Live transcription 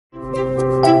Hi,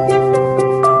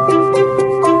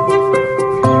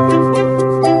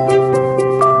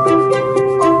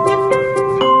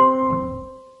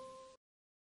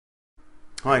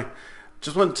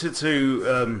 just wanted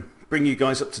to bring you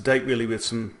guys up to date really with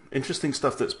some interesting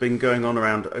stuff that's been going on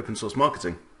around open source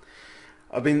marketing.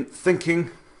 I've been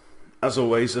thinking, as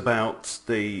always, about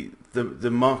the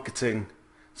marketing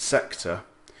sector,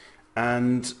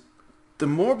 and the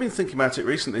more I've been thinking about it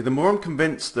recently, the more I'm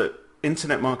convinced that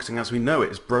internet marketing as we know it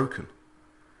is broken.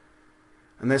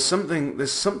 And there's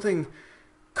something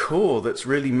core that's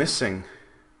really missing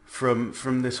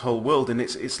from this whole world, and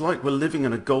it's like we're living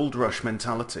in a gold rush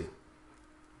mentality.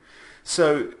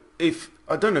 So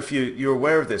I don't know if you're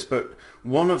aware of this, but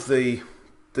one of the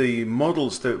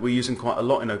models that we're using quite a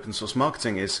lot in open source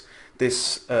marketing is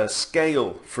this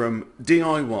scale from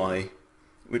DIY,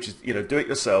 which is do it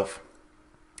yourself,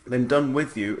 then done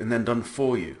with you, and then done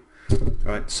for you.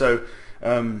 Right? So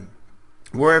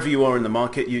wherever you are in the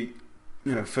market,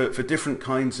 for different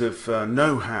kinds of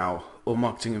know-how or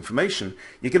marketing information,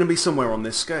 you're going to be somewhere on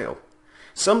this scale.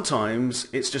 Sometimes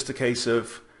it's just a case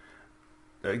of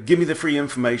give me the free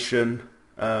information,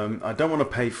 I don't want to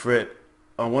pay for it,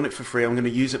 I want it for free, I'm going to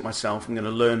use it myself, I'm going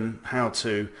to learn how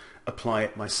to apply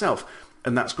it myself,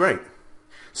 and that's great.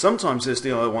 Sometimes there's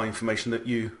DIY information that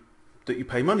you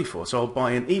pay money for, so I'll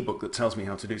buy an ebook that tells me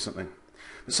how to do something.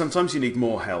 But sometimes you need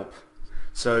more help,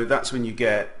 so that's when you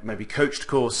get maybe coached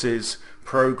courses,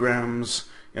 programs,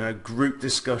 group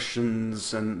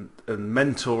discussions and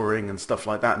mentoring and stuff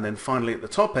like that. And then finally at the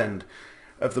top end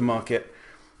of the market,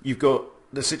 you've got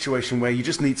the situation where you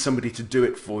just need somebody to do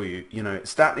it for you.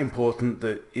 It's that important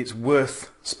that it's worth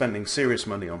spending serious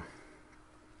money on.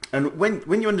 And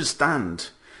when you understand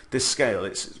this scale,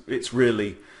 it's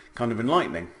really kind of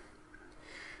enlightening.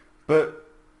 But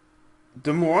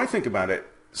the more I think about it,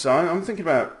 so I'm thinking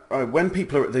about when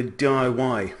people are at the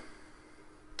DIY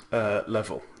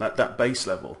level, that base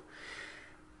level,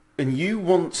 and you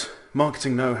want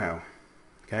marketing know-how,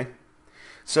 okay?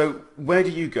 So where do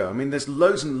you go? I mean, there's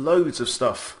loads and loads of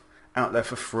stuff out there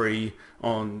for free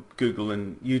on Google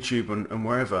and YouTube and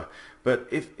wherever. But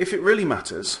if it really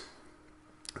matters,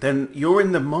 then you're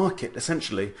in the market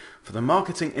essentially for the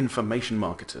marketing information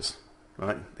marketers,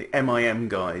 right? The MIM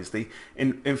guys, the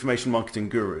information marketing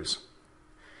gurus.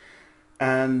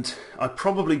 And I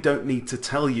probably don't need to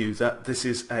tell you that this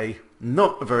is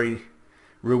not a very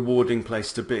rewarding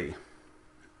place to be.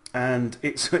 And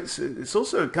it's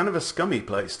also kind of a scummy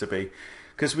place to be,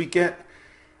 because we get,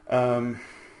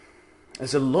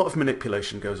 there's a lot of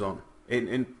manipulation goes on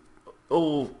in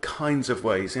all kinds of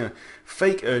ways.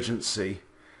 Fake urgency,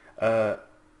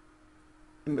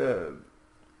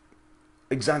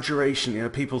 exaggeration.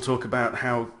 People talk about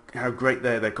how great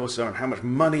their courses are and how much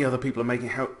money other people are making,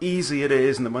 how easy it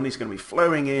is, and the money's going to be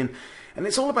flowing in. And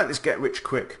it's all about this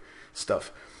get-rich-quick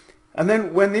stuff. And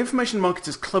then when the information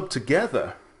marketers club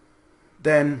together,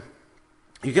 then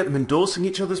you get them endorsing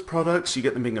each other's products, you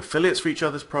get them being affiliates for each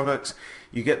other's products,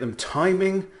 you get them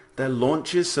timing their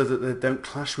launches so that they don't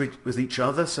clash with each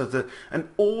other, and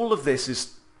all of this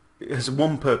has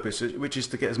one purpose, which is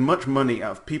to get as much money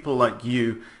out of people like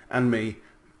you and me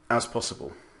as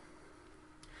possible.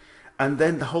 And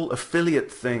then the whole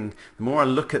affiliate thing, the more I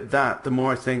look at that, the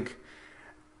more I think,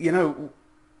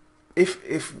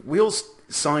 if we all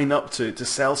sign up to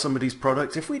sell somebody's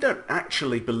product, if we don't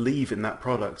actually believe in that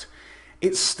product,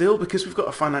 it's still because we've got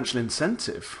a financial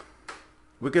incentive.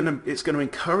 It's going to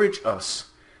encourage us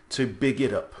to big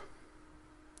it up.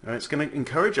 Right? It's going to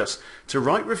encourage us to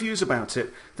write reviews about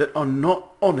it that are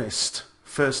not honest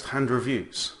first-hand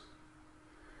reviews.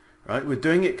 Right? We're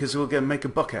doing it because we're going to make a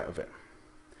buck out of it.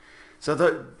 So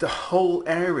the whole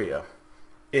area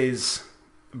is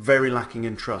very lacking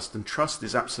in trust, and trust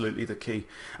is absolutely the key.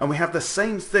 And we have the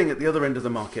same thing at the other end of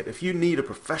the market. If you need a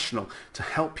professional to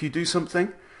help you do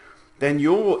something, then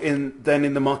you're in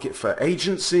the market for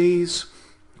agencies,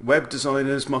 web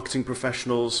designers, marketing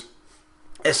professionals,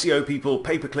 SEO people,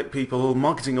 pay-per-click people,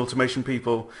 marketing automation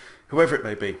people, whoever it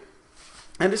may be.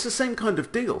 And it's the same kind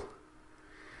of deal.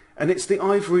 And it's the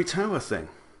ivory tower thing.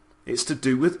 It's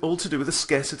all to do with the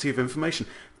scarcity of information.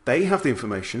 They have the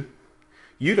information.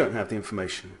 You don't have the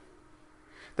information.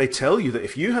 They tell you that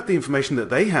if you had the information that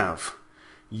they have,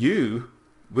 you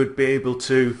would be able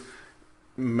to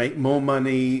make more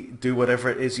money, do whatever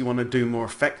it is you want to do more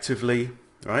effectively,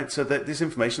 right? So that this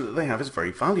information that they have is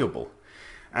very valuable.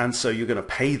 And so you're going to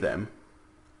pay them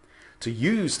to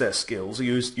use their skills, or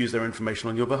use their information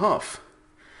on your behalf.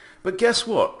 But guess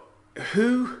what?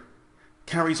 Who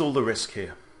carries all the risk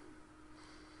here?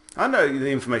 I know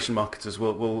the information marketers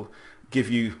will give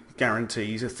you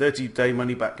guarantees, a 30-day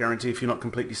money-back guarantee if you're not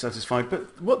completely satisfied.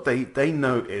 But what they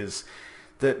know is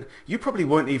that you probably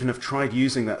won't even have tried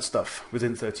using that stuff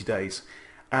within 30 days.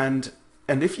 And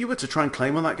if you were to try and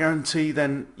claim on that guarantee,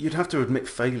 then you'd have to admit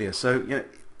failure. So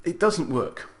it doesn't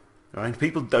work. Right?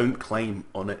 People don't claim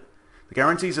on it. The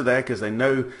guarantees are there because they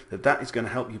know that that is going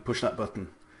to help you push that button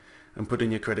and put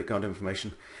in your credit card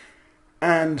information.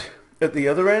 And at the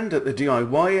other end, at the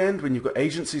DIY end, when you've got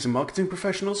agencies and marketing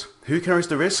professionals, who carries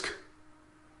the risk?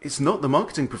 It's not the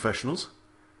marketing professionals.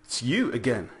 It's you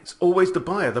again. It's always the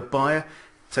buyer. The buyer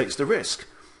takes the risk.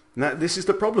 Now, this is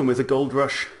the problem with the gold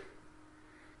rush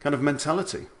kind of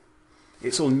mentality.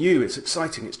 It's all new, it's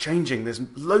exciting, it's changing, there's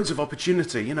loads of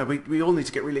opportunity. We all need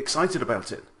to get really excited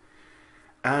about it.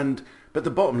 But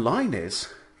the bottom line is,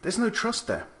 there's no trust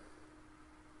there.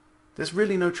 There's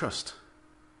really no trust.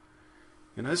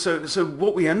 So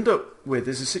what we end up with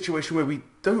is a situation where we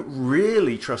don't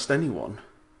really trust anyone.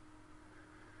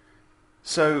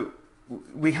 So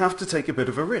we have to take a bit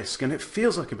of a risk, and it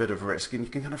feels like a bit of a risk, and you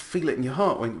can kind of feel it in your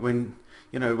heart when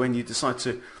you decide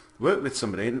to work with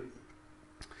somebody. And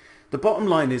the bottom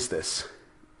line is this: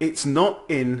 it's not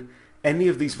in any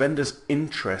of these vendors'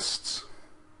 interests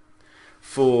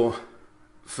for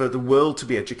the world to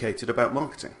be educated about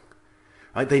marketing.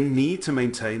 Right? They need to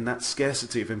maintain that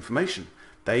scarcity of information.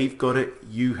 They've got it,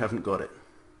 you haven't got it.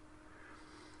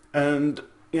 And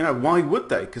why would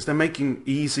they? Because they're making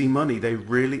easy money. They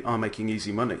really are making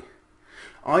easy money.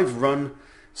 I've run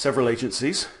several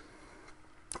agencies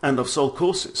and I've sold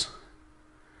courses.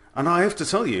 And I have to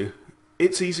tell you,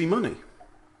 it's easy money.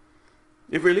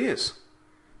 It really is.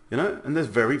 And there's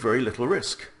very, very little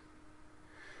risk.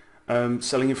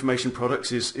 Selling information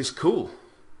products is cool.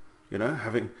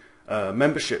 Having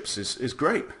memberships is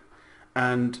great.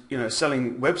 And,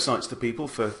 selling websites to people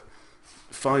for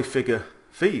 5-figure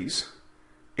fees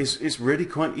is really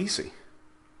quite easy.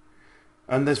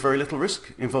 And there's very little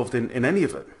risk involved in any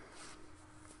of it.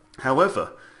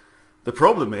 However, the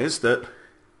problem is that,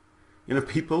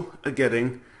 people are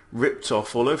getting ripped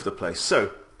off all over the place.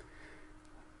 So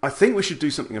I think we should do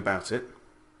something about it.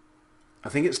 I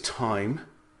think it's time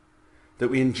that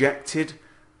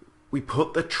we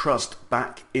put the trust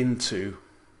back into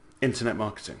internet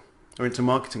marketing, or into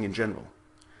marketing in general.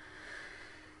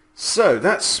 So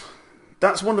that's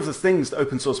one of the things that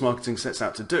open source marketing sets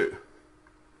out to do,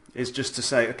 is just to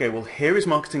say, okay, well, here is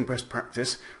marketing best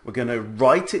practice. We're going to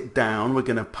write it down. We're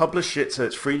going to publish it so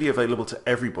it's freely available to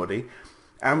everybody.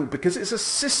 And because it's a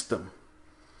system,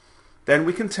 then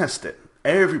we can test it.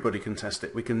 Everybody can test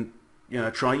it. We can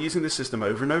try using the system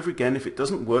over and over again. If it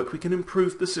doesn't work, we can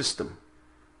improve the system.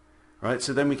 Right?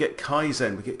 So then we get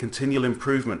Kaizen, we get continual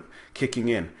improvement kicking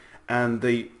in. And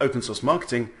the open source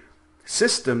marketing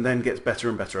system then gets better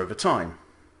and better over time.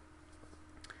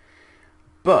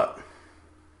 But,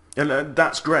 and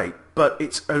that's great, but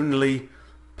it's only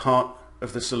part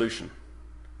of the solution.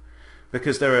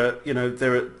 Because there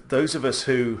are those of us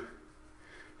who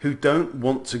don't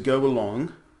want to go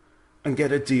along and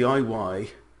get a DIY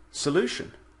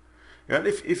solution.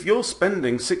 If you're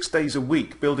spending 6 days a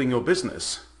week building your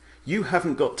business, you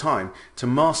haven't got time to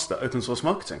master open source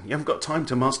marketing. You haven't got time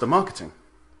to master marketing.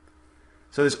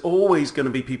 So there's always going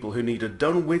to be people who need a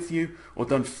done with you or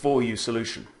done for you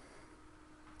solution.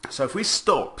 So if we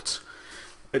stopped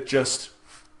at just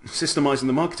systemizing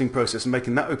the marketing process and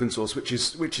making that open source, which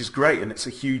is great, and it's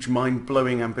a huge,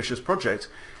 mind-blowing, ambitious project,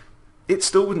 it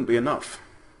still wouldn't be enough.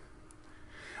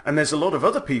 And there's a lot of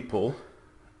other people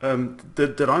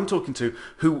that I'm talking to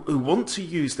who want to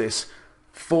use this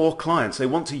for clients. They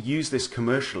want to use this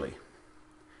commercially.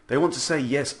 They want to say,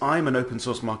 yes, I'm an open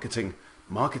source marketing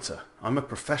marketer. I'm a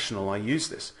professional. I use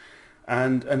this.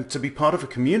 And to be part of a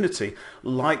community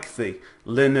like the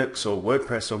Linux or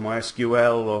WordPress or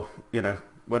MySQL or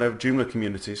whatever Joomla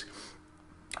communities,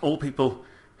 all people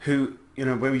who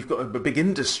where we've got a big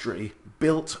industry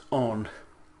built on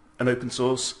an open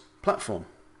source platform.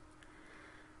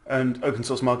 And open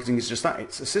source marketing is just that.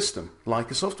 It's a system,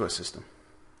 like a software system.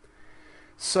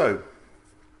 So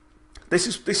this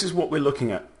is what we're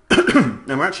looking at. And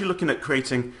we're actually looking at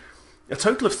creating a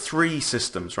total of 3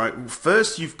 systems, right?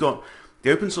 First, you've got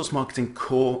the open source marketing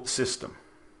core system,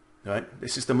 right?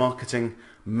 This is the marketing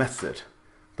method,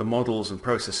 the models and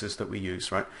processes that we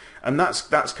use, right? And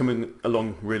that's coming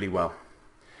along really well.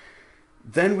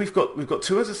 Then we've got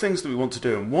 2 other things that we want to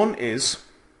do, and one is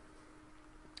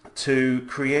to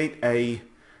create a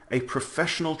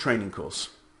professional training course.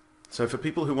 So for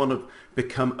people who want to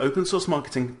become open source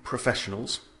marketing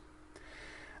professionals,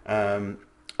 and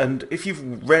if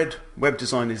you've read Web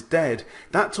Design is Dead,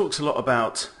 that talks a lot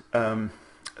about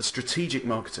strategic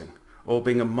marketing, or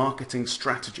being a marketing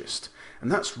strategist.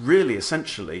 And that's really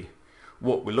essentially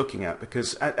what we're looking at,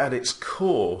 because at its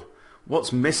core,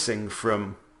 what's missing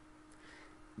from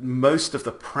most of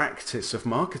the practice of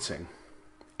marketing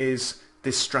is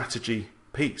this strategy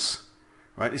piece,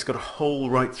 right? It's got a hole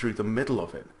right through the middle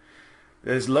of it.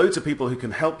 There's loads of people who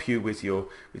can help you with your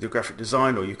graphic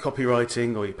design or your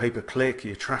copywriting or your pay-per-click,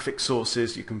 your traffic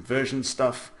sources, your conversion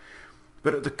stuff.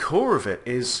 But at the core of it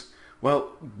is,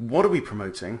 well, what are we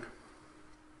promoting?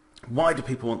 Why do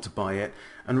people want to buy it?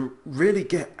 And really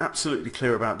get absolutely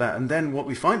clear about that. And then what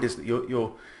we find is that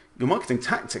your marketing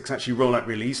tactics actually roll out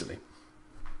really easily.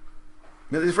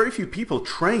 Now, there's very few people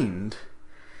trained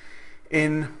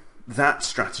in that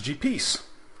strategy piece.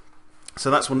 So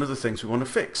that's one of the things we want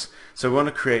to fix. So we want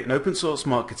to create an open source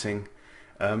marketing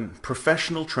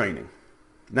professional training.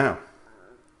 Now,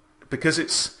 because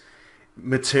it's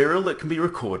material that can be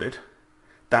recorded,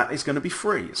 that is going to be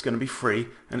free. It's going to be free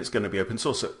and it's going to be open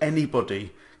source. So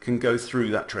anybody can go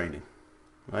through that training.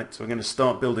 Right? So we're going to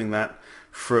start building that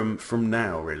from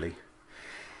now, really.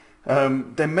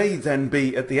 There may then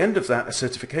be, at the end of that, a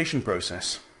certification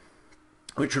process,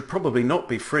 which would probably not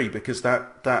be free, because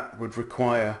that would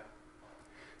require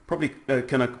probably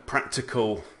kind of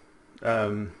practical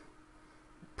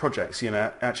projects. You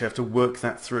know, actually have to work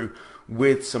that through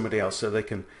with somebody else so they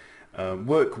can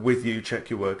work with you, check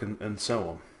your work, and so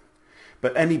on.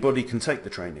 But anybody can take the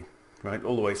training, right,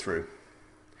 all the way through.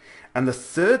 And the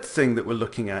third thing that we're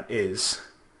looking at is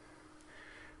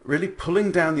really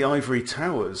pulling down the ivory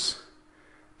towers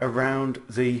around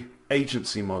the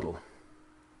agency model.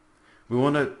 We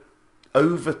want to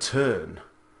overturn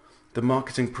the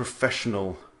marketing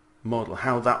professional model,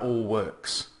 how that all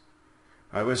works.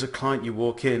 Right, whereas a client, you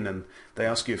walk in and they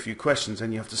ask you a few questions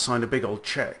and you have to sign a big old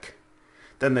check.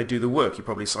 Then they do the work, you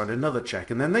probably sign another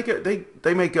check, and then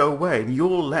they may go away and you're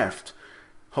left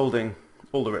holding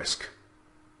all the risk.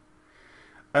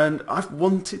 And I've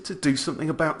wanted to do something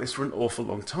about this for an awful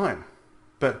long time.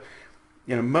 But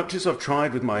you know, much as I've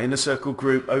tried with my inner circle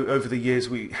group over the years,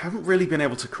 we haven't really been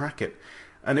able to crack it.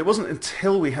 And it wasn't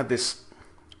until we had this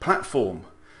platform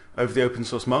over the open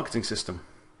source marketing system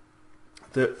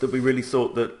that we really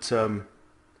thought that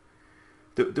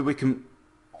that we can,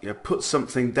 you know, put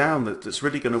something down that's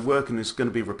really going to work and is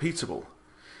going to be repeatable.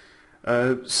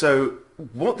 So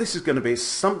what this is going to be is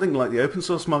something like the open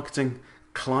source marketing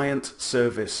client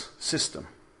service system.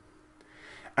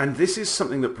 And this is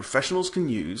something that professionals can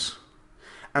use,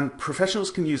 and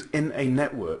professionals can use in a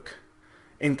network,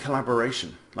 in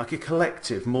collaboration, like a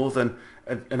collective more than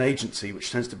an agency, which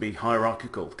tends to be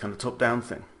hierarchical, kind of top-down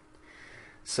thing.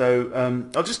 So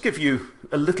I'll just give you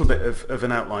a little bit of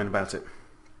an outline about it.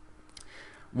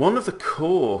 One of the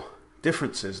core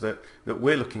differences that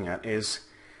we're looking at is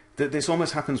that this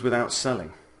almost happens without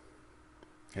selling.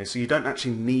 Okay, so you don't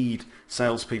actually need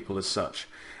salespeople as such.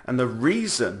 And the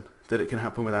reason that it can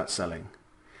happen without selling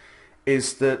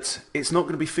is that it's not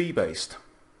going to be fee-based.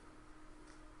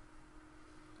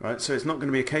 Right? So it's not going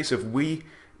to be a case of we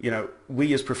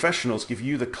as professionals give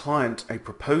you, the client, a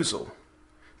proposal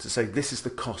to say this is the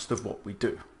cost of what we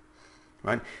do.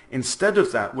 Right? Instead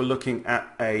of that, we're looking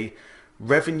at a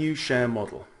revenue share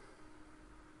model.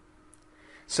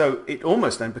 So it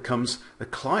almost then becomes the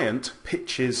client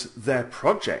pitches their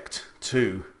project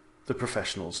to the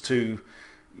professionals, to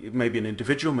maybe an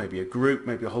individual, maybe a group,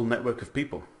 maybe a whole network of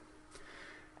people.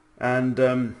 And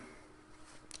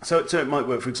so it might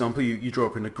work, for example, you draw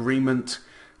up an agreement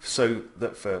so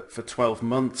that for 12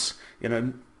 months, you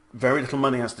know, very little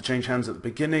money has to change hands at the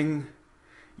beginning.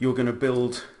 You're going to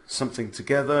build something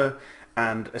together,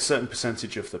 and a certain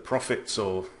percentage of the profits,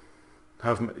 or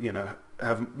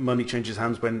have money changes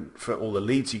hands when for all the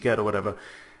leads you get or whatever.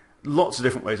 Lots of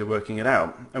different ways of working it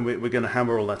out, and we're going to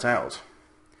hammer all that out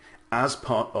as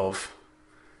part of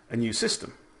a new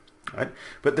system, right?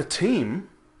 But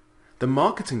the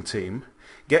marketing team,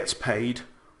 gets paid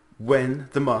when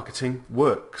the marketing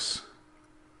works.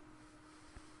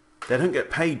 They don't get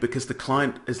paid because the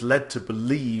client is led to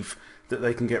believe that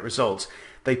they can get results.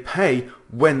 They pay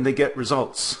when they get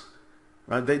results.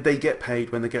 Right? They get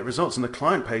paid when they get results, and the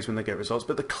client pays when they get results,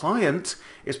 but the client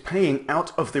is paying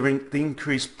out of the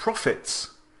increased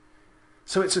profits.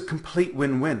 So it's a complete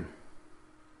win-win.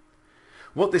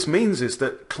 What this means is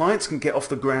that clients can get off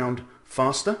the ground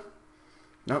faster,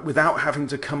 right, without having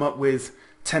to come up with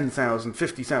 10,000,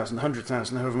 50,000,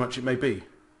 100,000, however much it may be.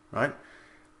 Right?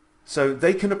 So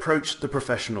they can approach the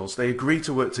professionals. They agree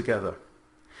to work together.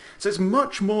 So it's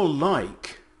much more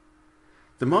like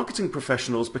the marketing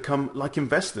professionals become like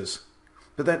investors,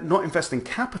 but they're not investing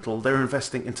capital, they're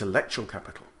investing intellectual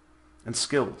capital and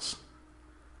skills.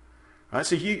 Right?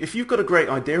 So if you've got a great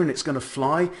idea and it's going to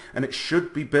fly and it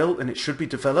should be built and it should be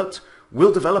developed,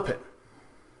 we'll develop it.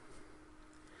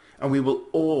 And we will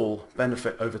all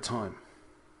benefit over time.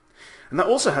 And that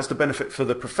also has the benefit for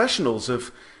the professionals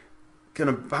of kind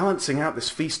of balancing out this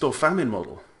feast or famine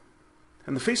model.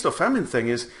 And the feast or famine thing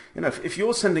is, if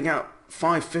you're sending out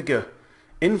 5-figure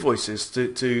invoices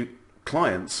to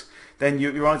clients, then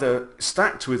you're either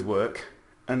stacked with work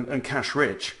and cash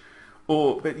rich,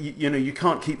 or you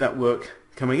can't keep that work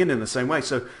coming in the same way.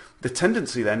 So the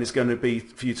tendency then is going to be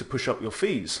for you to push up your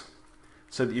fees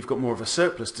so that you've got more of a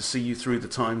surplus to see you through the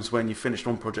times when you've finished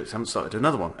one project and haven't started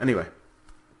another one. Anyway,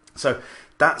 so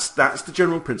that's the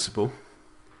general principle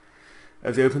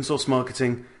of the open source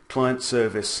marketing client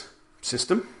service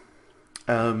system.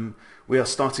 We are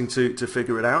starting to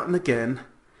figure it out, and again,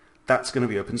 that's going to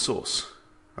be open source.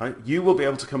 Right? You will be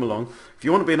able to come along. If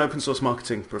you want to be an open source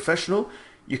marketing professional,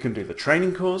 you can do the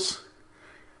training course.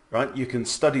 Right? You can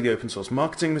study the open source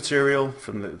marketing material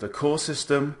from the core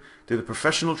system, do the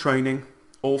professional training,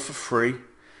 all for free.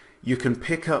 You can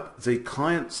pick up the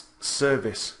client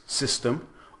service system,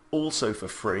 also for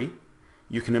free.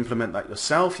 You can implement that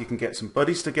yourself. You can get some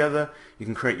buddies together. You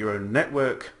can create your own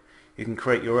network. You can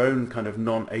create your own kind of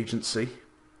non-agency,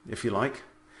 if you like,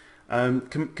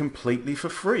 completely for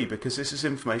free, because this is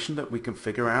information that we can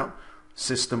figure out,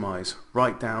 systemize,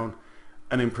 write down,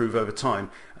 and improve over time.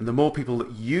 And the more people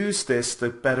that use this, the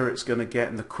better it's going to get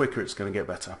and the quicker it's going to get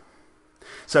better.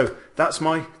 So that's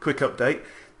my quick update.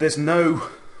 There's no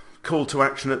call to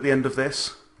action at the end of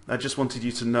this. I just wanted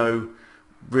you to know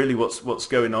really what's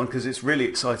going on, because it's really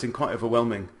exciting, quite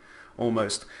overwhelming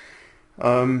almost.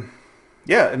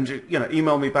 Yeah, and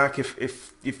email me back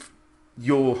if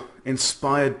you're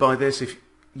inspired by this, if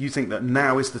you think that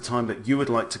now is the time that you would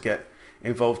like to get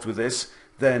involved with this,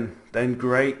 then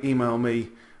great, email me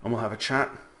and we'll have a chat.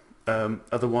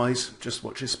 Otherwise, just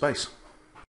watch this space.